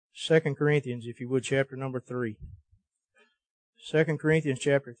2 Corinthians, if you would, chapter number 3. 2 Corinthians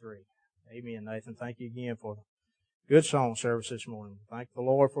chapter 3. Amen, Nathan. Thank you again for the good song service this morning. Thank the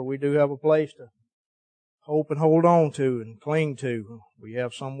Lord for we do have a place to hope and hold on to and cling to. We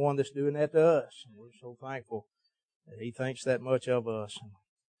have someone that's doing that to us. And we're so thankful that He thinks that much of us. And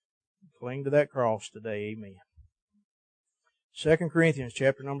cling to that cross today. Amen. 2 Corinthians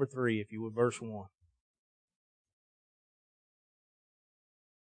chapter number 3, if you would, verse 1.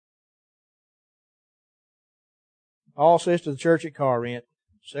 Paul says to the church at Corinth,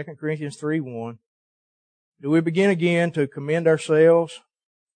 2 Corinthians 3:1, do we begin again to commend ourselves,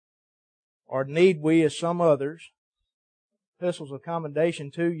 or need we, as some others, epistles of commendation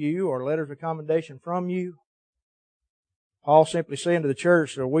to you, or letters of commendation from you? Paul simply saying to the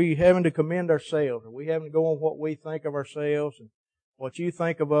church, are we having to commend ourselves? Are we having to go on what we think of ourselves and what you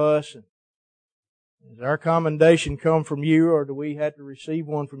think of us? And does our commendation come from you, or do we have to receive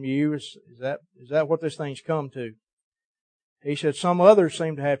one from you? Is that what this thing's come to? He said some others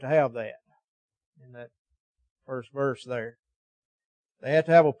seem to have that in that first verse there. They have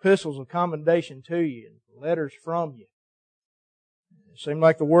to have epistles of commendation to you and letters from you. It seems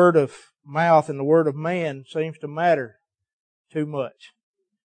like the word of mouth and the word of man seems to matter too much.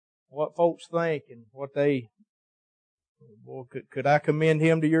 What folks think and what they, well, could I commend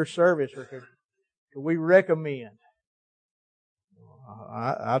him to your service, or could we recommend?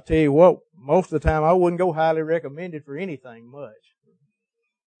 I'll tell you what, most of the time I wouldn't go highly recommended for anything much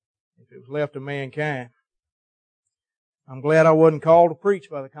if it was left to mankind. I'm glad I wasn't called to preach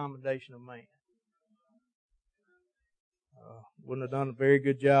by the commendation of man. Wouldn't have done a very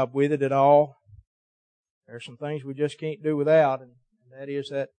good job with it at all. There's some things we just can't do without, and that is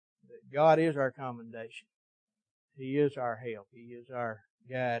that God is our commendation. He is our help. He is our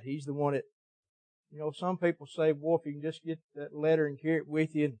guide. He's the one that, you know, some people say, well, if you can just get that letter and carry it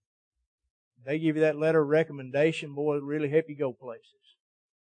with you, and they give you that letter of recommendation, boy, it'll really help you go places.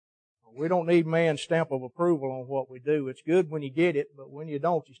 We don't need man's stamp of approval on what we do. It's good when you get it, but when you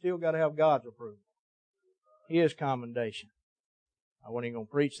don't, you still got to have God's approval. His commendation. I wasn't even going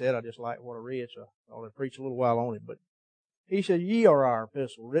to preach that. I just like what I read, so I thought I'd preach a little while on it. But he said, ye are our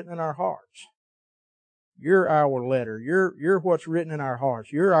epistle, written in our hearts. You're our letter. You're what's written in our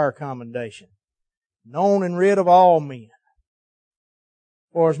hearts. You're our commendation, known and read of all men.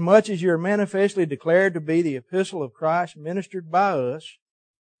 For as much as you're manifestly declared to be the epistle of Christ ministered by us,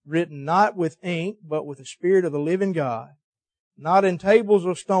 written not with ink, but with the Spirit of the living God, not in tables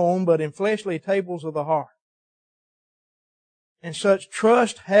of stone, but in fleshly tables of the heart. And such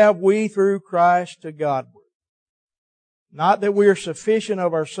trust have we through Christ to Godward. Not that we are sufficient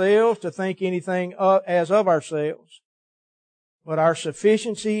of ourselves to think anything as of ourselves, but our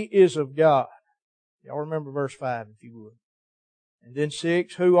sufficiency is of God. Y'all remember verse 5, if you would. And then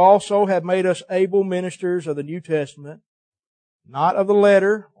 6, who also have made us able ministers of the New Testament, not of the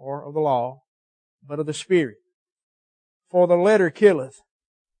letter or of the law, but of the Spirit. For the letter killeth,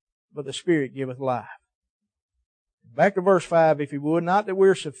 but the Spirit giveth life. Back to verse 5, if you would. Not that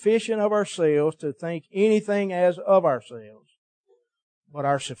we're sufficient of ourselves to think anything as of ourselves, but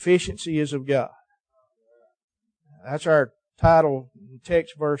our sufficiency is of God. That's our title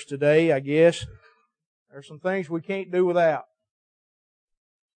text verse today, I guess. There's some things we can't do without.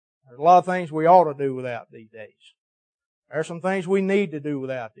 There's a lot of things we ought to do without these days. There's some things we need to do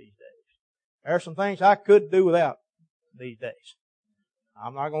without these days. There's some things I could do without these days.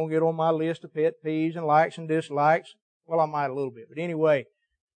 I'm not going to get on my list of pet peeves and likes and dislikes. Well, I might a little bit. But anyway,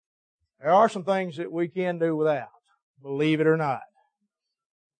 there are some things that we can do without, believe it or not.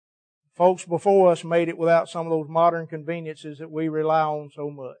 Folks before us made it without some of those modern conveniences that we rely on so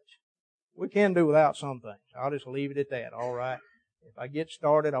much. We can do without some things. I'll just leave it at that, all right? If I get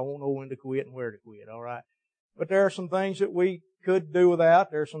started, I won't know when to quit and where to quit, all right? But there are some things that we could do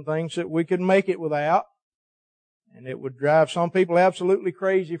without. There are some things that we could make it without. And it would drive some people absolutely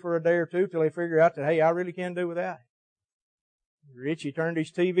crazy for a day or two till they figure out that, hey, I really can do without it. Richie turned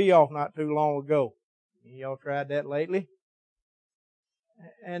his TV off not too long ago. Y'all tried that lately?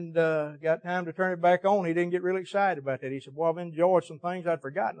 And got time to turn it back on. He didn't get really excited about that. He said, well, I've enjoyed some things I'd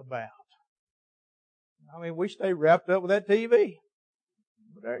forgotten about. I mean, we stay wrapped up with that TV.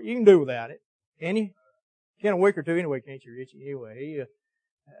 But you can do without it. Can you? Can a week or two anyway, can't you, Richie? Anyway,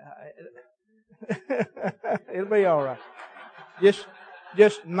 it'll be all right.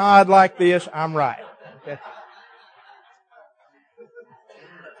 Just nod like this. I'm right. Okay.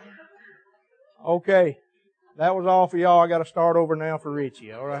 Okay. That was all for y'all. I got to start over now for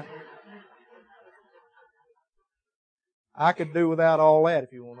Richie. All right. I could do without all that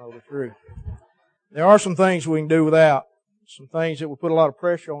if you want to know the truth. There are some things we can do without. some things that will put a lot of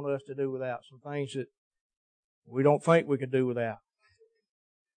pressure on us to do without. Some things that we don't think we can do without.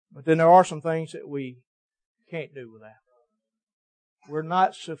 But then there are some things that we can't do without. We're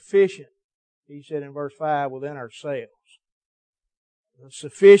not sufficient, he said in verse 5, within ourselves. The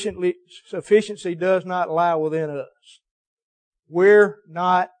sufficiency does not lie within us. We're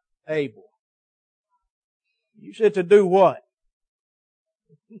not able. You said to do what?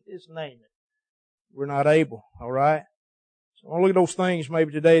 Just name it. We're not able, all right? So I want to look at those things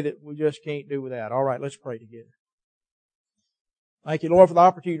maybe today that we just can't do without. All right, let's pray together. Thank you, Lord, for the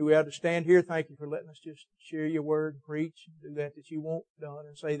opportunity we have to stand here. Thank you for letting us just share your word, preach, do that you want done,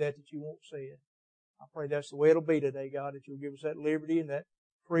 and say that you won't say it. I pray that's the way it'll be today, God, that you'll give us that liberty and that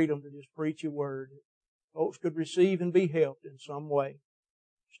freedom to just preach your word. Folks could receive and be helped in some way.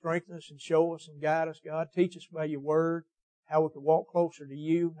 Strengthen us and show us and guide us, God. Teach us by your word how we can walk closer to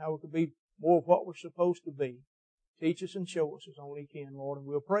you, how we can be more of what we're supposed to be. Teach us and show us as only you can, Lord, and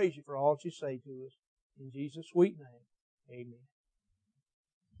we'll praise you for all that you say to us. In Jesus' sweet name, amen.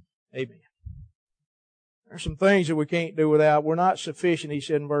 Amen. There's some things that we can't do without. We're not sufficient, he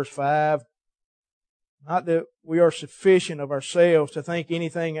said in verse 5. Not that we are sufficient of ourselves to think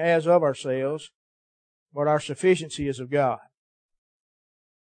anything as of ourselves, but our sufficiency is of God.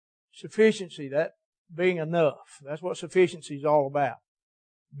 Sufficiency, that being enough. That's what sufficiency is all about.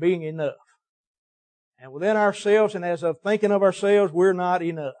 Being enough. And within ourselves and as of thinking of ourselves, we're not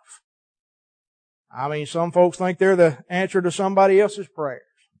enough. I mean, some folks think they're the answer to somebody else's prayers.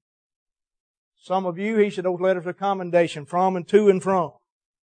 Some of you, he said, those letters of commendation from and to and from.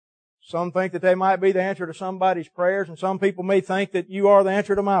 Some think that they might be the answer to somebody's prayers, and some people may think that you are the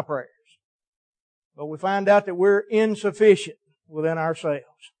answer to my prayers. But we find out that we're insufficient within ourselves.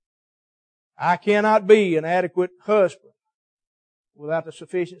 I cannot be an adequate husband without the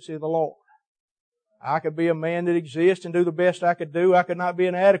sufficiency of the Lord. I could be a man that exists and do the best I could do. I could not be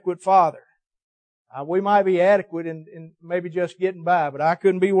an adequate father. We might be adequate in maybe just getting by, but I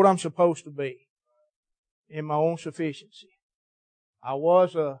couldn't be what I'm supposed to be in my own sufficiency. I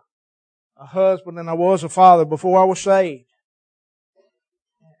was a husband and I was a father before I was saved.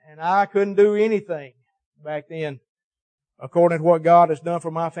 And I couldn't do anything back then according to what God has done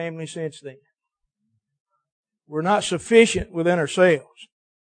for my family since then. We're not sufficient within ourselves.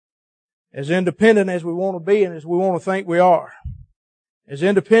 As independent as we want to be and as we want to think we are. As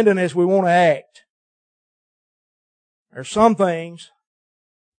independent as we want to act. There's some things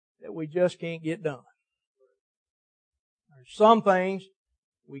that we just can't get done. There's some things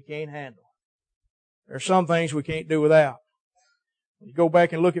we can't handle. There's some things we can't do without. When you go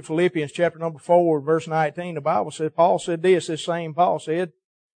back and look at Philippians chapter number 4, verse 19, the Bible says, Paul said this same Paul said,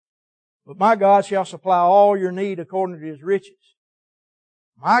 "But my God shall supply all your need according to His riches.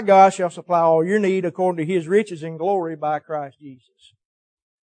 My God shall supply all your need according to His riches in glory by Christ Jesus."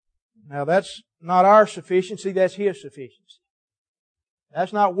 Now that's not our sufficiency, that's His sufficiency.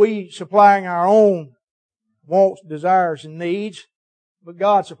 That's not we supplying our own wants, desires, and needs, but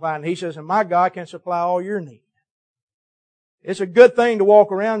God supplying. He says, and my God can supply all your need. It's a good thing to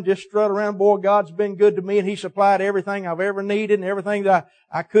walk around and just strut around, boy, God's been good to me and He supplied everything I've ever needed and everything that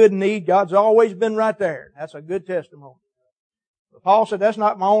I could need. God's always been right there. That's a good testimony. But Paul said, that's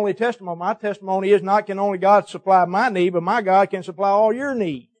not my only testimony. My testimony is not can only God supply my need, but my God can supply all your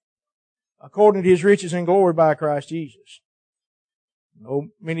need according to His riches and glory by Christ Jesus.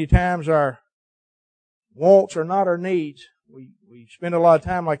 Many times our wants are not our needs. We spend a lot of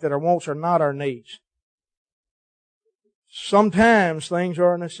time like that. Our wants are not our needs. Sometimes things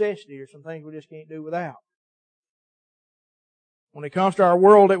are a necessity or some things we just can't do without. When it comes to our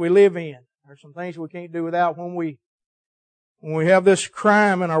world that we live in, there's some things we can't do without. When we have this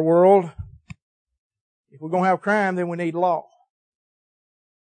crime in our world, if we're going to have crime, then we need law.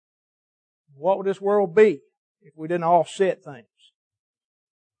 What would this world be if we didn't offset things?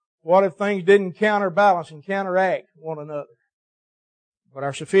 What if things didn't counterbalance and counteract one another? But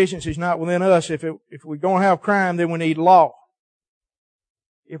our sufficiency is not within us. If we're going to have crime, then we need law.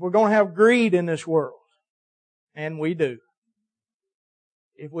 If we're going to have greed in this world, and we do.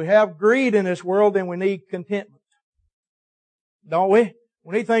 If we have greed in this world, then we need contentment. Don't we?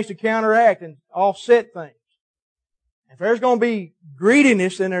 We need things to counteract and offset things. If there's going to be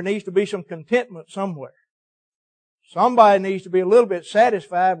greediness, then there needs to be some contentment somewhere. Somebody needs to be a little bit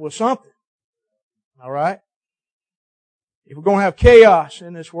satisfied with something. All right? If we're going to have chaos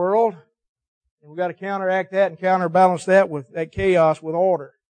in this world, then we've got to counteract that and counterbalance that with that chaos with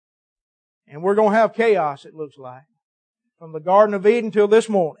order. And we're going to have chaos, it looks like. From the Garden of Eden till this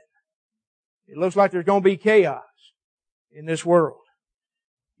morning. It looks like there's going to be chaos in this world.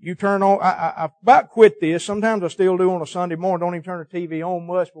 You turn on, I about quit this. Sometimes I still do on a Sunday morning. Don't even turn the TV on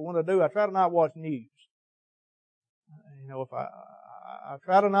much, but when I do, I try to not watch news. You know, if I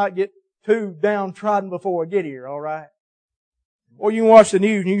try to not get too downtrodden before I get here, alright? Or you can watch the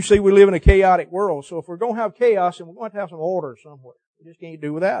news and you see we live in a chaotic world. So if we're going to have chaos, then we're going to have some order somewhere. We just can't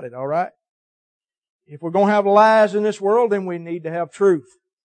do without it, alright? If we're going to have lies in this world, then we need to have truth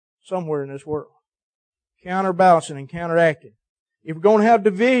somewhere in this world. Counterbalancing and counteracting. If we're going to have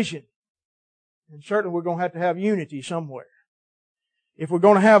division, then certainly we're going to have unity somewhere. If we're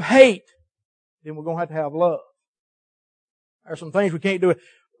going to have hate, then we're going to have love. There are some things we can't do.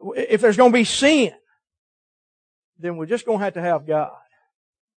 If there's going to be sin, then we're just going to have God.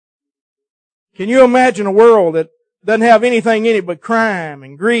 Can you imagine a world that doesn't have anything in it but crime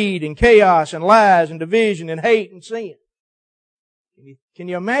and greed and chaos and lies and division and hate and sin? Can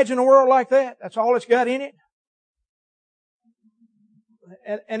you imagine a world like that? That's all it's got in it?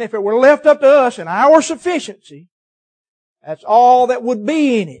 And if it were left up to us and our sufficiency, that's all that would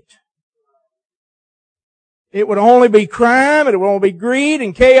be in it. It would only be crime, it would only be greed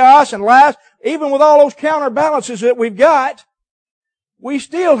and chaos and lies. Even with all those counterbalances that we've got, we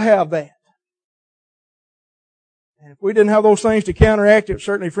still have that. And if we didn't have those things to counteract it,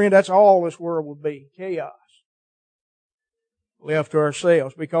 certainly, friend, that's all this world would be. Chaos. Left to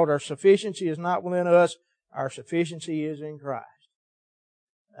ourselves. Because our sufficiency is not within us, our sufficiency is in Christ.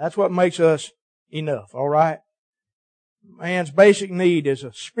 That's what makes us enough, alright? Man's basic need is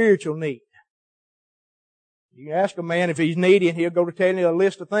a spiritual need. You can ask a man if he's needy and he'll go to tell you a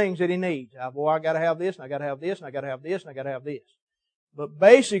list of things that he needs. Boy, I gotta have this, and I gotta have this, and I gotta have this, and I gotta have this. But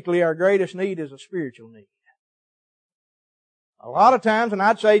basically our greatest need is a spiritual need. A lot of times, and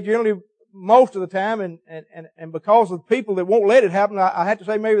I'd say generally most of the time, and because of the people that won't let it happen, I have to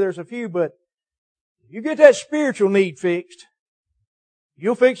say maybe there's a few, but if you get that spiritual need fixed,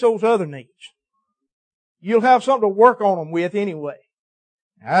 you'll fix those other needs. You'll have something to work on them with anyway.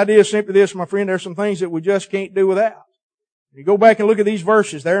 The idea is simply this, my friend, there's some things that we just can't do without. You go back and look at these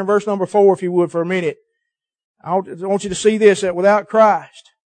verses, there in verse number 4, if you would, for a minute. I want you to see this, that without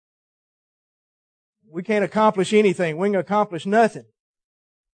Christ, we can't accomplish anything. We can accomplish nothing.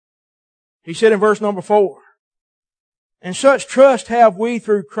 He said in verse number 4, and such trust have we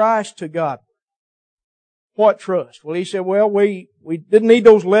through Christ to God. What trust? Well, he said, well, we didn't need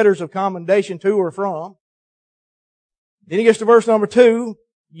those letters of commendation to or from. Then he gets to verse number 2.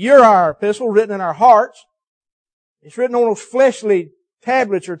 You're our epistle written in our hearts. It's written on those fleshly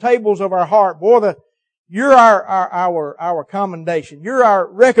tablets or tables of our heart. Boy, you're our commendation. You're our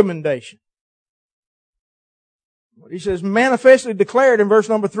recommendation. He says, manifestly declared in verse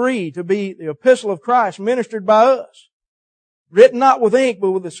number 3 to be the epistle of Christ ministered by us. Written not with ink,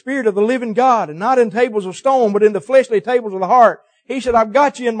 but with the Spirit of the living God, and not in tables of stone, but in the fleshly tables of the heart. He said, I've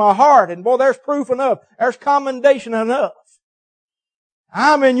got you in my heart. And boy, there's proof enough. There's commendation enough.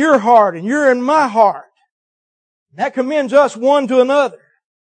 I'm in your heart, and you're in my heart. That commends us one to another.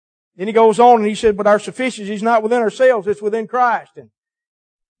 Then he goes on and he said, but our sufficiency is not within ourselves, it's within Christ. And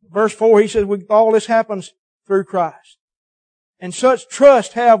verse 4, he says, all this happens through Christ. And such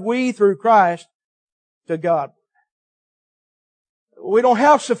trust have we through Christ to God. We don't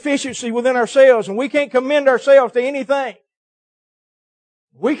have sufficiency within ourselves, and we can't commend ourselves to anything.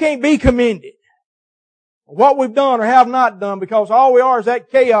 We can't be commended for what we've done or have not done, because all we are is that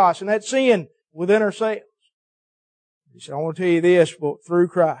chaos and that sin within ourselves. He said, I want to tell you this, but through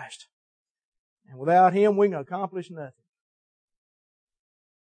Christ. And without Him, we can accomplish nothing.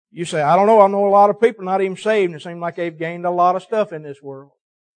 You say, I know a lot of people not even saved, and it seems like they've gained a lot of stuff in this world.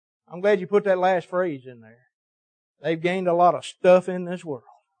 I'm glad you put that last phrase in there. They've gained a lot of stuff in this world.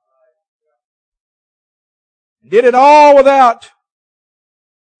 Did it all without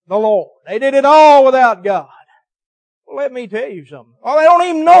the Lord. They did it all without God. Well, let me tell you something. Oh, they don't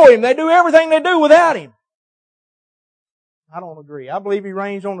even know Him. They do everything they do without Him. I don't agree. I believe He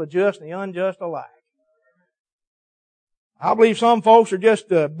reigns on the just and the unjust alike. I believe some folks are just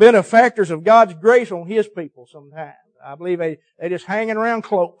benefactors of God's grace on His people sometimes. I believe they're just hanging around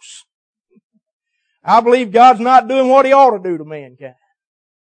close. I believe God's not doing what He ought to do to mankind.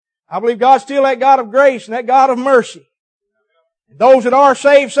 I believe God's still that God of grace and that God of mercy. And those that are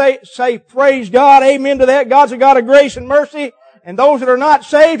saved say praise God, amen to that. God's a God of grace and mercy. And those that are not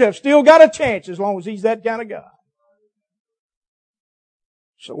saved have still got a chance as long as He's that kind of God.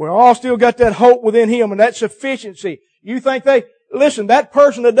 So we're all still got that hope within Him and that sufficiency. You think listen, that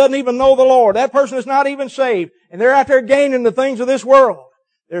person that doesn't even know the Lord, that person that's not even saved, and they're out there gaining the things of this world.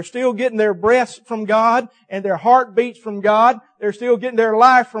 They're still getting their breaths from God and their heartbeats from God. They're still getting their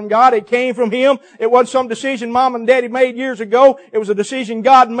life from God. It came from Him. It wasn't some decision Mom and Daddy made years ago. It was a decision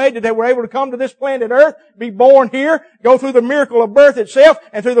God made that they were able to come to this planet Earth, be born here, go through the miracle of birth itself,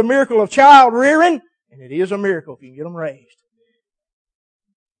 and through the miracle of child rearing. And it is a miracle if you can get them raised.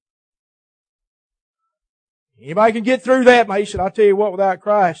 Anybody can get through that. He said, I'll tell you what, without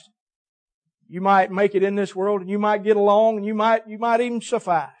Christ, you might make it in this world and you might get along and you might even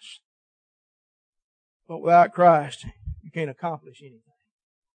suffice. But without Christ, you can't accomplish anything.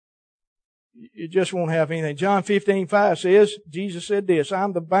 You just won't have anything. John 15:5 says, Jesus said this,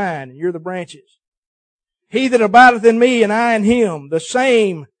 I'm the vine and you're the branches. He that abideth in me and I in him, the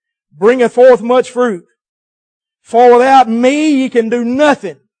same bringeth forth much fruit. For without me ye can do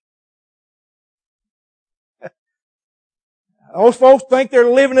nothing. Those folks think they're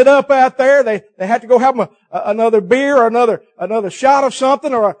living it up out there. They have to go have another beer or another shot of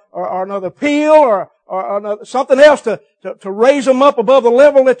something or another pill or another, something else to raise them up above the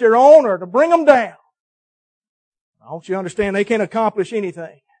level that they're on or to bring them down. I want you to understand they can't accomplish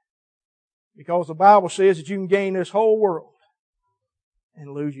anything. Because the Bible says that you can gain this whole world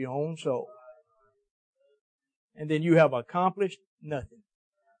and lose your own soul. And then you have accomplished nothing.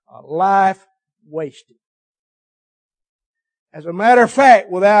 A life wasted. As a matter of fact,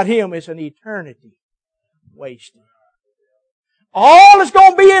 without Him, it's an eternity wasted. All that's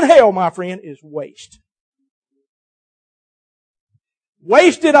going to be in hell, my friend, is waste.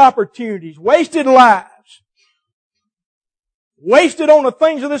 Wasted opportunities, wasted lives. Wasted on the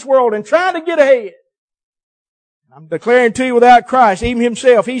things of this world and trying to get ahead. I'm declaring to you without Christ, even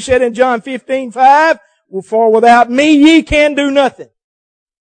Himself, He said in John 15:5, for without me ye can do nothing.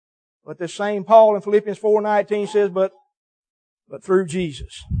 But the same Paul in Philippians 4:19 says, but through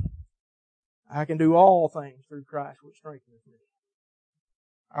Jesus, I can do all things through Christ which strengthens me.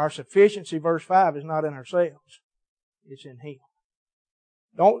 Our sufficiency, verse 5, is not in ourselves. It's in Him.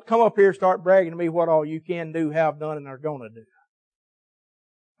 Don't come up here and start bragging to me what all you can do, have done, and are going to do.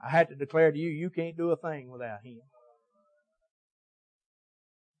 I had to declare to you, you can't do a thing without Him.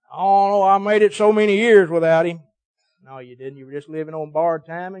 Oh no, I made it so many years without Him. No, you didn't. You were just living on borrowed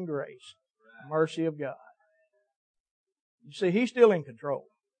time and grace. The mercy of God. You see, He's still in control.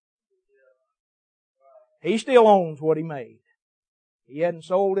 He still owns what He made. He hadn't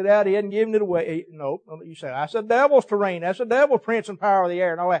sold it out. He hadn't given it away. No, you say, that's the devil's terrain. That's the devil's prince and power of the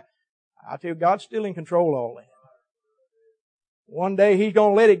air and all that. I tell you, God's still in control of all that. One day He's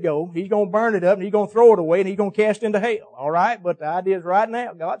going to let it go. He's going to burn it up and He's going to throw it away and He's going to cast it into hell. All right? But the idea is right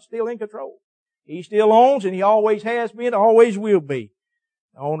now, God's still in control. He still owns and He always has been, always will be.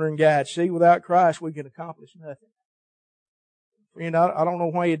 The owner and guide. See, without Christ, we can accomplish nothing. Friend, I don't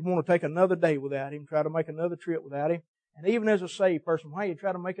know why you'd want to take another day without Him, try to make another trip without Him. And even as a saved person, why you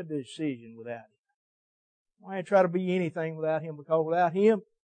try to make a decision without Him? Why you try to be anything without Him? Because without Him,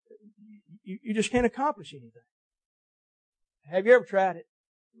 you just can't accomplish anything. Have you ever tried it?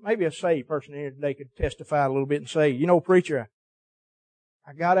 Maybe a saved person here today could testify a little bit and say, you know, preacher,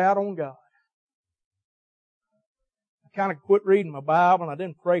 I got out on God. I kind of quit reading my Bible and I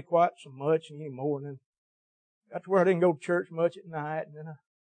didn't pray quite so much anymore. And then got to where I didn't go to church much at night. And then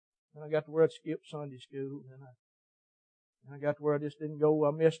I got to where I'd skip Sunday school. And then I got to where I just didn't go.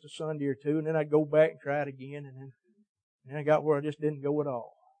 I missed a Sunday or two. And then I'd go back and try it again. And then I got where I just didn't go at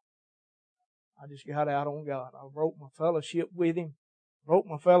all. I just got out on God. I broke my fellowship with Him. Broke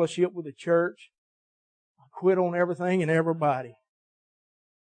my fellowship with the church. I quit on everything and everybody.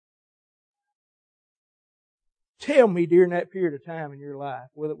 Tell me during that period of time in your life,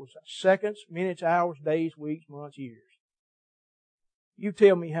 whether it was seconds, minutes, hours, days, weeks, months, years. You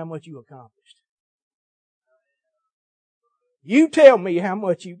tell me how much you accomplished. You tell me how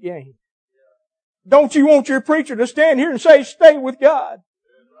much you gained. Don't you want your preacher to stand here and say, stay with God?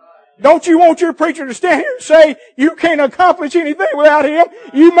 Don't you want your preacher to stand here and say, you can't accomplish anything without Him?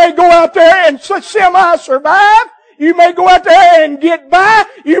 You may go out there and semi-survive. You may go out there and get by.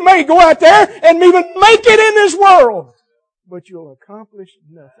 You may go out there and even make it in this world. But you'll accomplish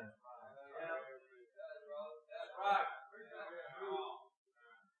nothing.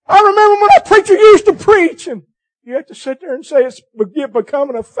 I remember when a preacher used to preach and you have to sit there and say it's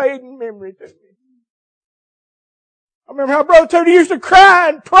becoming a fading memory to me. I remember how Brother Tony used to cry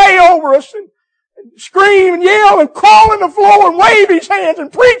and pray over us and scream and yell and crawl on the floor and wave his hands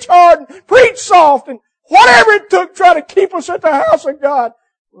and preach hard and preach soft and whatever it took to try to keep us at the house of God.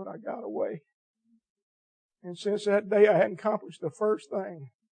 But I got away. And since that day I hadn't accomplished the first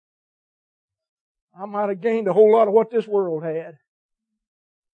thing. I might have gained a whole lot of what this world had.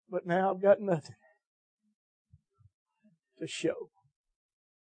 But now I've got nothing to show.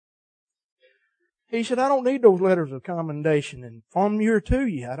 He said, I don't need those letters of commendation and from you or to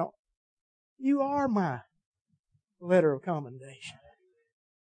you. You are my letter of commendation.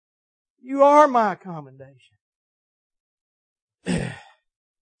 You are my commendation.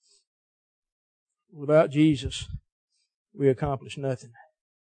 Without Jesus, we accomplish nothing.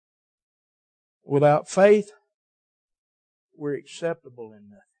 Without faith, we're acceptable in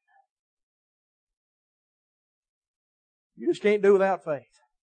nothing. You just can't do without faith.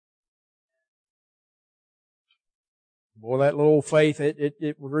 Boy, that little old faith,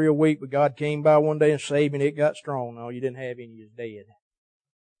 it was real weak, but God came by one day and saved me and it got strong. No, you didn't have any, you was dead.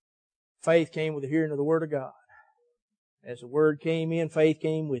 Faith came with the hearing of the Word of God. As the Word came in, faith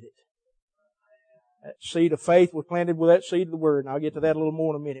came with it. That seed of faith was planted with that seed of the Word, and I'll get to that a little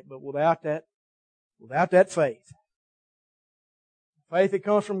more in a minute, but without that faith that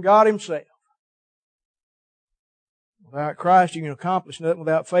comes from God Himself, without Christ you can accomplish nothing.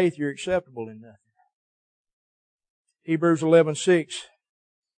 Without faith you're acceptable in nothing. Hebrews 11:6.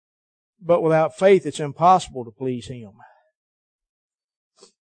 But without faith it's impossible to please Him.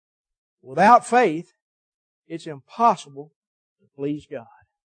 Without faith it's impossible to please God.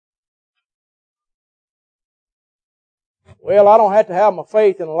 Well, I don't have to have my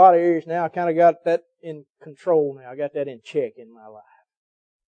faith in a lot of areas now. I kind of got that in control now. I got that in check in my life.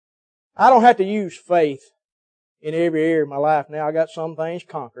 I don't have to use faith in every area of my life now. I got some things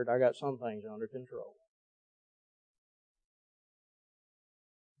conquered. I got some things under control.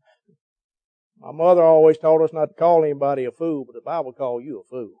 My mother always taught us not to call anybody a fool, but the Bible calls you a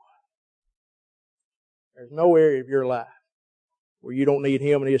fool. There's no area of your life where you don't need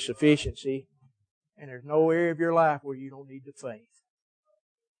Him and His sufficiency. And there's no area of your life where you don't need the faith.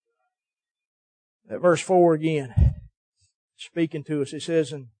 That verse 4 again, speaking to us, it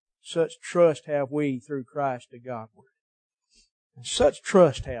says, and such trust have we through Christ to Godward. And such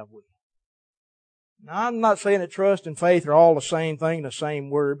trust have we. Now, I'm not saying that trust and faith are all the same thing, the same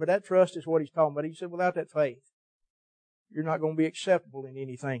word, but that trust is what he's talking about. He said, without that faith, you're not going to be acceptable in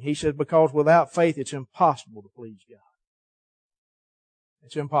anything. He said, because without faith, it's impossible to please God.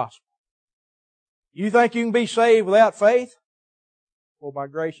 It's impossible. You think you can be saved without faith? Well, by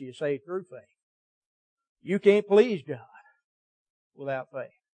grace you're saved through faith. You can't please God without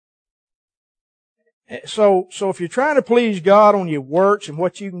faith. So if you're trying to please God on your works and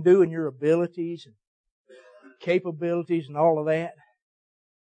what you can do and your abilities and capabilities and all of that,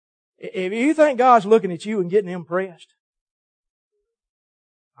 if you think God's looking at you and getting impressed,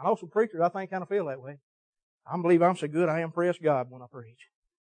 I know some preachers I think kind of feel that way. I believe I'm so good I impress God when I preach.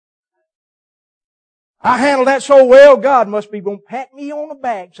 I handled that so well, God must be going to pat me on the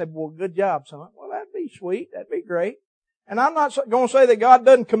back and say, well, good job, son. Well, that'd be sweet. That'd be great. And I'm not going to say that God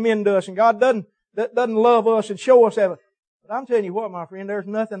doesn't commend us and God doesn't love us and show us that. But I'm telling you what, my friend, there's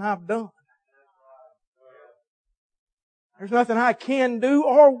nothing I've done. There's nothing I can do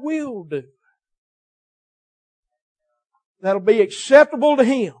or will do that'll be acceptable to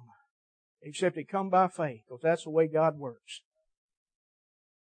Him except it come by faith, because that's the way God works.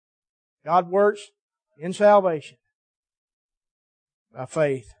 God works in salvation by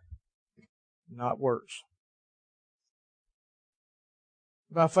faith, not works.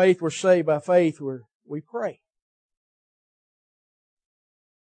 By faith we're saved. By faith we pray.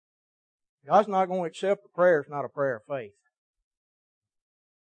 God's not going to accept a prayer. It's not a prayer of faith.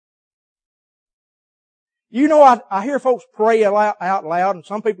 You know, I hear folks pray out loud, and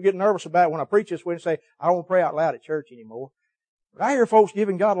some people get nervous about it when I preach this way and say, I don't want to pray out loud at church anymore. But I hear folks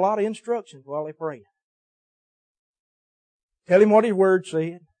giving God a lot of instructions while they pray. Tell Him what His Word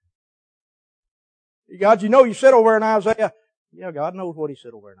said. God, you know you said over in Isaiah. Yeah, God knows what He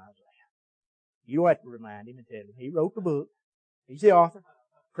said over in Isaiah. You don't have to remind Him and tell Him. He wrote the book. He's the author.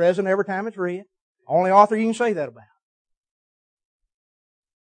 Present every time it's read. Only author you can say that about.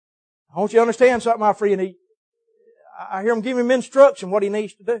 I want you to understand something, my friend. I hear Him give Him instruction what He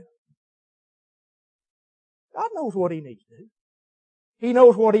needs to do. God knows what He needs to do. He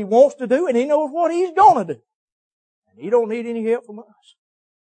knows what He wants to do, and He knows what He's going to do. And He don't need any help from us.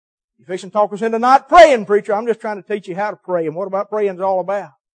 You fixing to talk us into not praying, preacher. I'm just trying to teach you how to pray and what about praying is all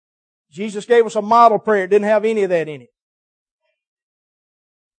about. Jesus gave us a model prayer. It didn't have any of that in it.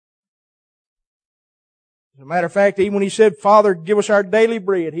 As a matter of fact, even when He said, Father, give us our daily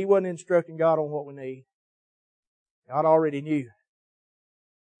bread, He wasn't instructing God on what we need. God already knew.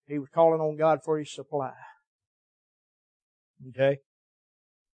 He was calling on God for His supply. Okay?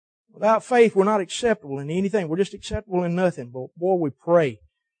 Without faith, we're not acceptable in anything. We're just acceptable in nothing. But boy, we pray.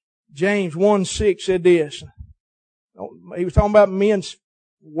 James 1:6 said this. He was talking about men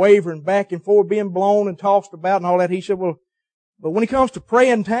wavering back and forth, being blown and tossed about and all that. He said, well, But when it comes to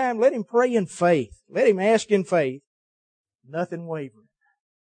praying time, let him pray in faith. Let him ask in faith. Nothing wavering.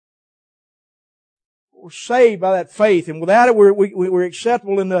 We're saved by that faith, and without it we're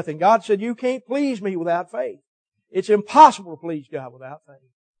acceptable in nothing. God said, you can't please me without faith. It's impossible to please God without faith.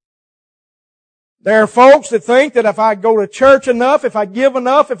 There are folks that think that if I go to church enough, if I give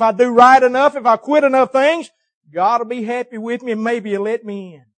enough, if I do right enough, if I quit enough things, God will be happy with me and maybe He'll let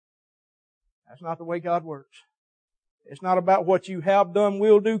me in. That's not the way God works. It's not about what you have done,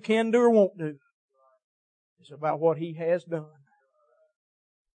 will do, can do, or won't do. It's about what He has done.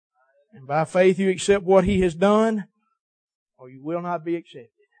 And by faith you accept what He has done, or you will not be accepted.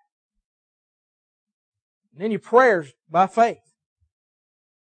 And then your prayers by faith.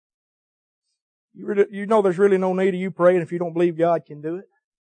 You know there's really no need of you praying if you don't believe God can do it,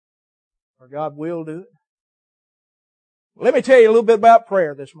 or God will do it. Let me tell you a little bit about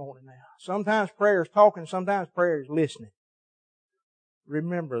prayer this morning now. Sometimes prayer is talking, sometimes prayer is listening.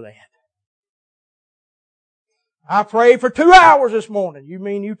 Remember that. I prayed for 2 hours this morning. You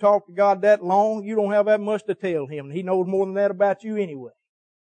mean you talk to God that long? You don't have that much to tell Him. He knows more than that about you anyway.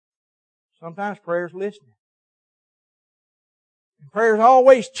 Sometimes prayer is listening. And prayer is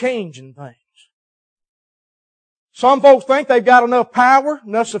always changing things. Some folks think they've got enough power,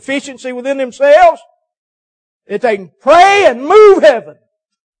 enough sufficiency within themselves that they can pray and move heaven.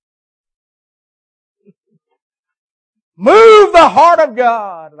 Move the heart of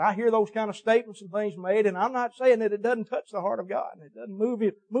God. And I hear those kind of statements and things made, and I'm not saying that it doesn't touch the heart of God and it doesn't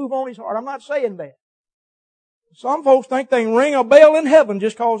move on His heart. I'm not saying that. Some folks think they can ring a bell in heaven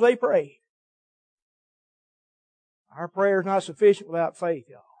just because they pray. Our prayer is not sufficient without faith,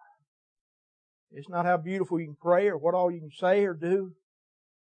 y'all. It's not how beautiful you can pray or what all you can say or do.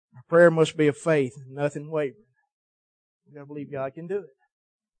 Our prayer must be of faith and nothing wavering. We've got to believe God can do it.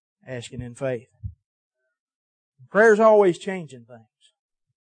 Asking in faith. Prayer is always changing things,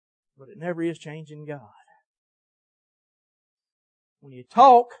 but it never is changing God. When you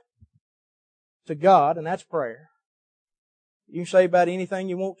talk to God, and that's prayer, you can say about anything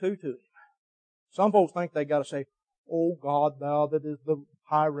you want to Him. Some folks think they got to say, "Oh God, Thou that is the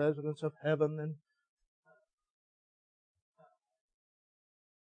high residence of heaven," and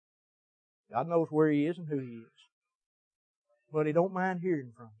God knows where He is and who He is, but He don't mind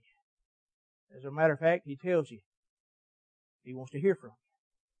hearing from you. As a matter of fact, He tells you He wants to hear from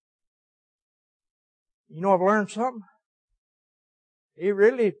you. You know, I've learned something. He'll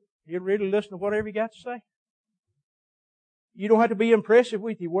really listen to whatever you got to say. You don't have to be impressive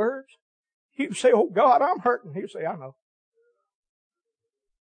with your words. You say, "Oh God, I'm hurting." He'll say, "I know."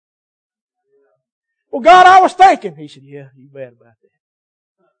 "Well, God, I was thinking." He said, "Yeah, you bad about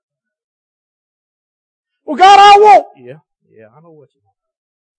that." "Well, God, I won't." Yeah, I know what you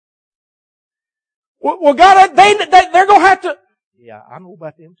want. "Well, God, they're going to have to." Yeah, I know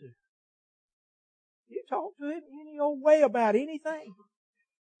about them too. You talk to Him any old way about anything.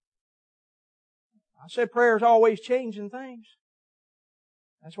 I said prayer is always changing things.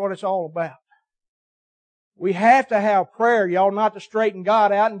 That's what it's all about. We have to have prayer, y'all, not to straighten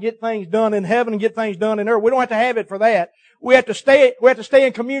God out and get things done in heaven and get things done in earth. We don't have to have it for that. We have to stay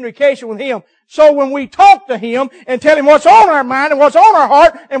in communication with Him. So when we talk to Him and tell Him what's on our mind and what's on our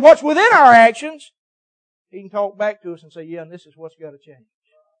heart and what's within our actions, He can talk back to us and say, "Yeah, and this is what's got to change."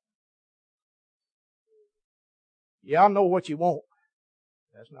 "Yeah, I know what you want.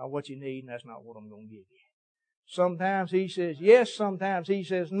 That's not what you need, and that's not what I'm going to give you." Sometimes He says yes, sometimes He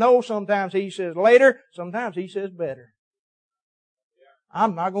says no, sometimes He says later, sometimes He says better.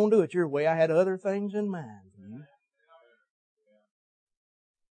 I'm not going to do it your way. I had other things in mind.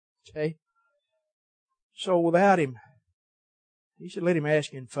 Okay? So without Him, He said let Him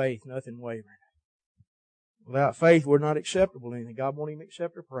ask in faith, nothing wavering. Without faith, we're not acceptable in anything. God won't even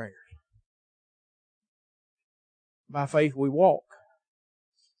accept our prayers. By faith we walk.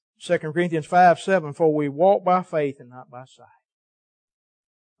 2 Corinthians 5:7, "For we walk by faith and not by sight."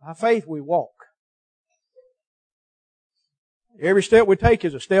 By faith we walk. Every step we take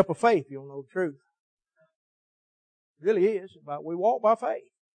is a step of faith, you'll know the truth. It really is. But we walk by faith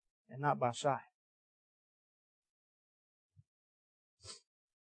and not by sight.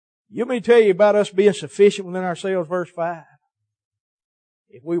 You want me to tell you about us being sufficient within ourselves, verse 5?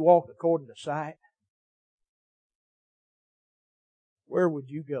 If we walked according to sight, where would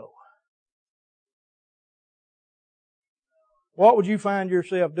you go? What would you find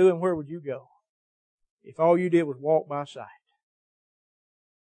yourself doing? Where would you go? If all you did was walk by sight.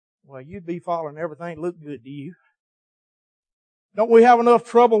 Well, you'd be following everything that looked good to you. Don't we have enough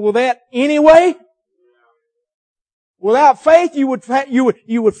trouble with that anyway? Without faith, you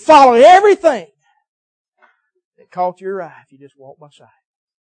would follow everything that caught your eye if you just walk by sight.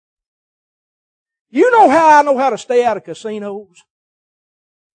 You know how I know how to stay out of casinos?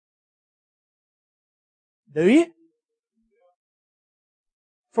 Do you?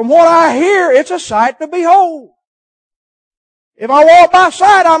 From what I hear, it's a sight to behold. If I walk by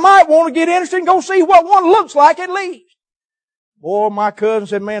sight, I might want to get interested and go see what one looks like at least. Boy, my cousin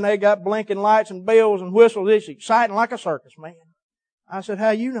said, man, they got blinking lights and bells and whistles. It's exciting like a circus, man. I said, how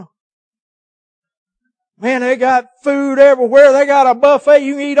you know? Man, they got food everywhere. They got a buffet.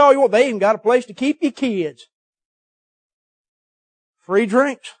 You can eat all you want. They even got a place to keep your kids. Free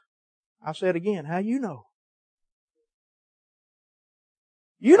drinks. I said again, how you know?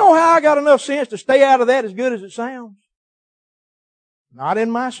 You know how I got enough sense to stay out of that as good as it sounds? Not in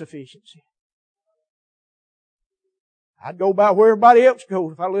my sufficiency. I'd go by where everybody else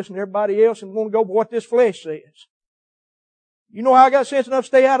goes if I listen to everybody else and want to go by what this flesh says. You know how I got sense enough to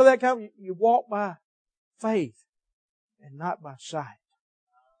stay out of that kind of... You walk by faith and not by sight.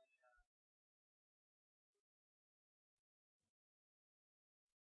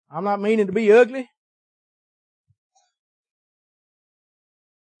 I'm not meaning to be ugly.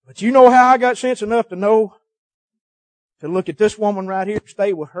 But you know how I got sense enough to know to look at this woman right here,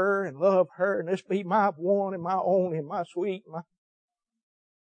 stay with her and love her, and this be my one and my only and my sweet,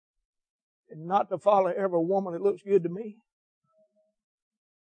 and not to follow every woman that looks good to me.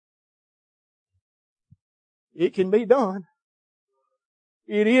 It can be done.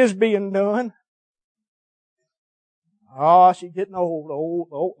 It is being done. Oh, she's getting old,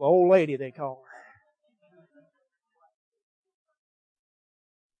 the old lady they call her.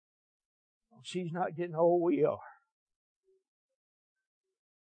 She's not getting old, we are.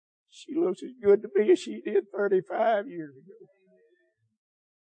 She looks as good to me as she did 35 years ago.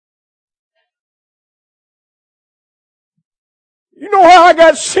 You know how I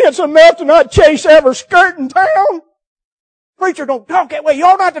got sense enough to not chase every skirt in town? Preacher, don't talk that way. You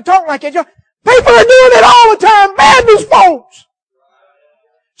ought not to talk like that. People are doing it all the time. Baptist folks.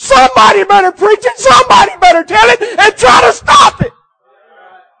 Somebody better preach it. Somebody better tell it and try to stop it.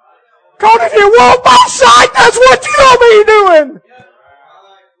 Because if you walk by sight, that's what you'll be doing.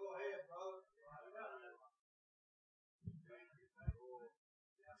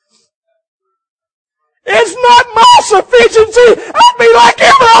 It's not my sufficiency. I'd be like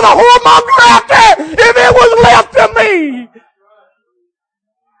every other whoremonger out there if it was left to me.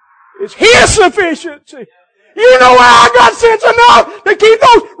 It's His sufficiency. You know how I got sense enough to keep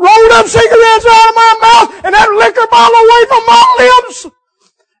those rolled up cigarettes out of my mouth and that liquor bottle away from my lips?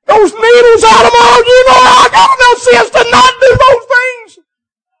 Those needles out of my arms. You know how I got enough sense to not do those things?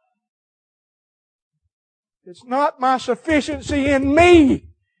 It's not my sufficiency in me.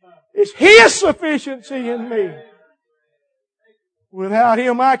 It's His sufficiency in me. Without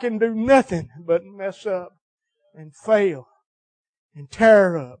Him, I can do nothing but mess up and fail and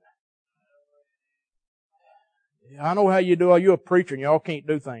tear up. I know how you do. You're a preacher and y'all can't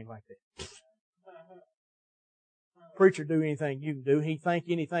do things like that. Preacher do anything you can do. He think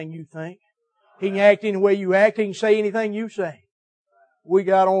anything you think. He can act any way you act. He can say anything you say. We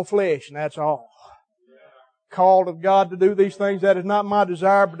got on flesh and that's all. Called of God to do these things, that is not my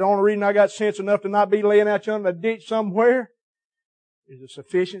desire, but the only reason I got sense enough to not be laying out you under a ditch somewhere is the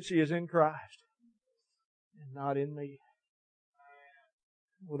sufficiency is in Christ and not in me.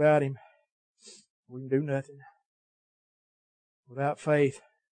 Without Him, we can do nothing. Without faith,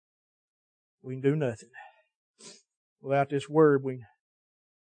 we can do nothing. Without this Word, we can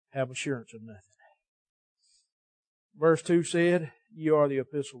have assurance of nothing. Verse 2 said, "Ye are the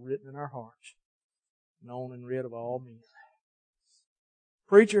epistle written in our hearts, known and read of all men."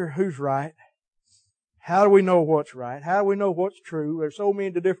 Preacher, who's right? How do we know what's right? How do we know what's true? There's so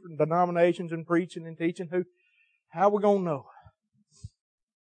many different denominations in preaching and teaching. How are we going to know?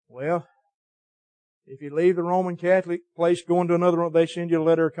 Well, if you leave the Roman Catholic place going to another one, they send you a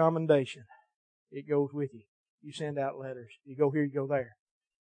letter of commendation. It goes with you. You send out letters. You go here, you go there.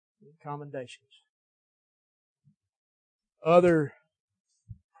 Commendations. Other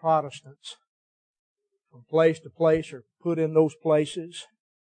Protestants from place to place are put in those places,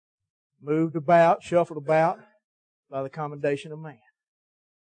 moved about, shuffled about by the commendation of man.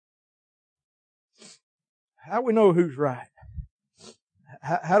 How do we know who's right?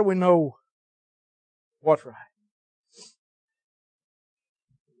 How do we know what's right?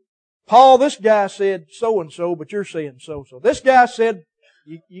 Paul, this guy said so-and-so, but you're saying so-so. This guy said,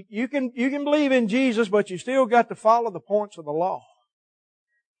 you can believe in Jesus, but you still got to follow the points of the law.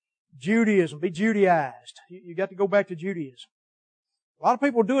 Judaism, be Judaized. You got to go back to Judaism. A lot of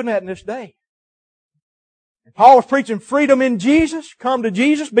people are doing that in this day. And Paul was preaching freedom in Jesus. Come to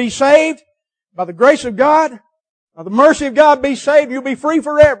Jesus, be saved by the grace of God. Now the mercy of God be saved, you'll be free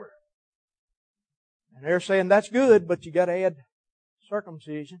forever. And they're saying that's good, but you got to add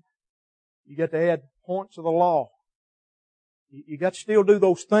circumcision. You got to add points of the law. You got to still do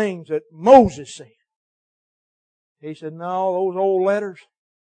those things that Moses said. He said, no, those old letters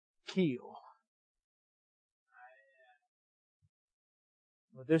kill.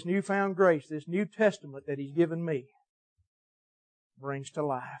 But this newfound grace, this New Testament that He's given me, brings to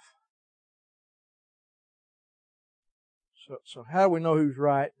life. So how do we know who's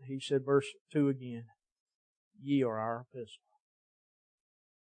right? He said, verse 2 again, ye are our epistle,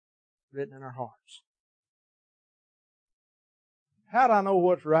 written in our hearts. How do I know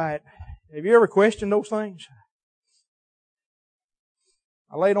what's right? Have you ever questioned those things?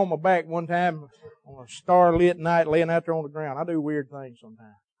 I laid on my back one time on a starlit night laying out there on the ground. I do weird things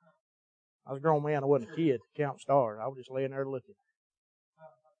sometimes. I was a grown man. I wasn't a kid to count stars. I was just laying there looking.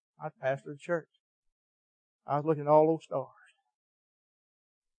 I pastored the church. I was looking at all those stars.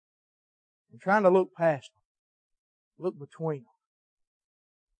 And trying to look past them. Look between them.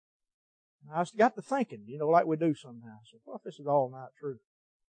 And I got to thinking, like we do sometimes. So what if this is all not true?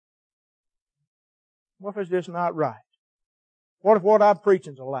 What if it's just not right? What if what I'm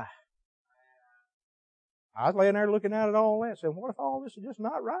preaching is a lie? I was laying there looking at it all that, saying, what if all this is just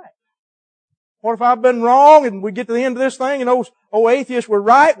not right? What if I've been wrong and we get to the end of this thing and those atheists were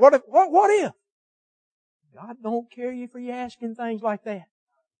right? What if? God don't care you for you asking things like that.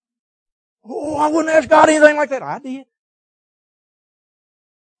 Oh, I wouldn't ask God anything like that. I did.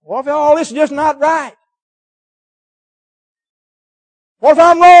 What if all this is just not right? What if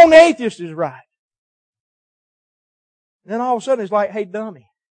I'm wrong, the atheist is right? And then all of a sudden it's like, hey dummy,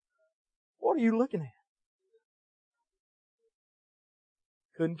 what are you looking at?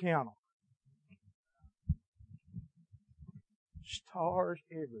 Couldn't count them. Stars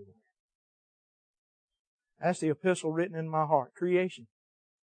everywhere. That's the epistle written in my heart. Creation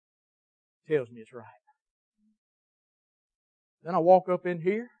tells me it's right. Then I walk up in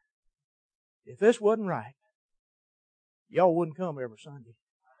here. If this wasn't right, y'all wouldn't come every Sunday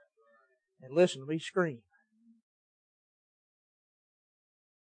and listen to me scream.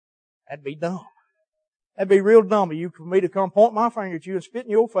 That'd be dumb. That'd be real dumb for me to come point my finger at you and spit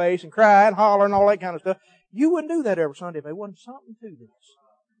in your face and cry and holler and all that kind of stuff. You wouldn't do that every Sunday if there wasn't something to this.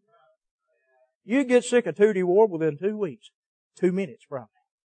 You'd get sick of Tootie Ward within 2 weeks. 2 minutes probably.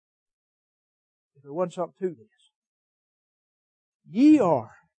 If there wasn't something to this. Ye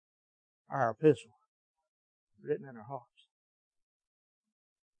are our epistle, written in our hearts.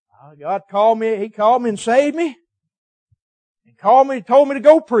 God called me, He called me and saved me. And told me to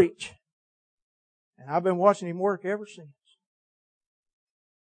go preach. And I've been watching Him work ever since.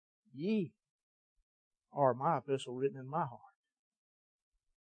 Ye are my epistle written in my heart.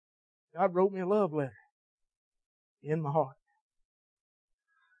 God wrote me a love letter in my heart.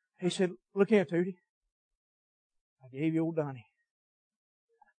 He said, look here, Tootie. I gave you old Donnie.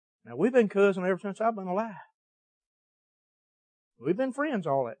 Now we've been cousins ever since I've been alive. We've been friends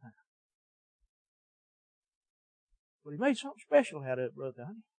all that time. But He made something special out of it, Brother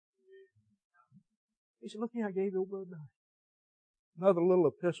Donnie. He said, look here, I gave you old Brother Donnie. Another little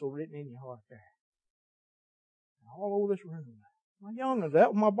epistle written in your heart there. All over this room. My young'un,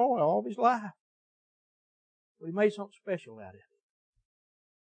 that was my boy all his life. But He made something special out of it.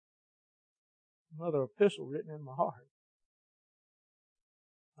 Another epistle written in my heart.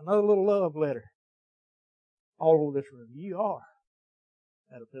 Another little love letter all over this room. You are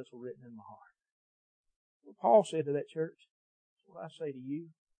that epistle written in my heart. What Paul said to that church, that's what I say to you.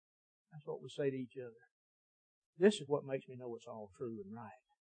 That's what we say to each other. This is what makes me know it's all true and right.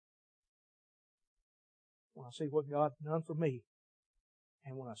 When I see what God's done for me,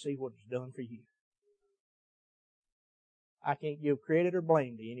 and when I see what He's done for you. I can't give credit or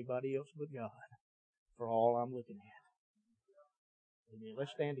blame to anybody else but God for all I'm looking at. Amen.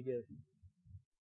 Let's stand together.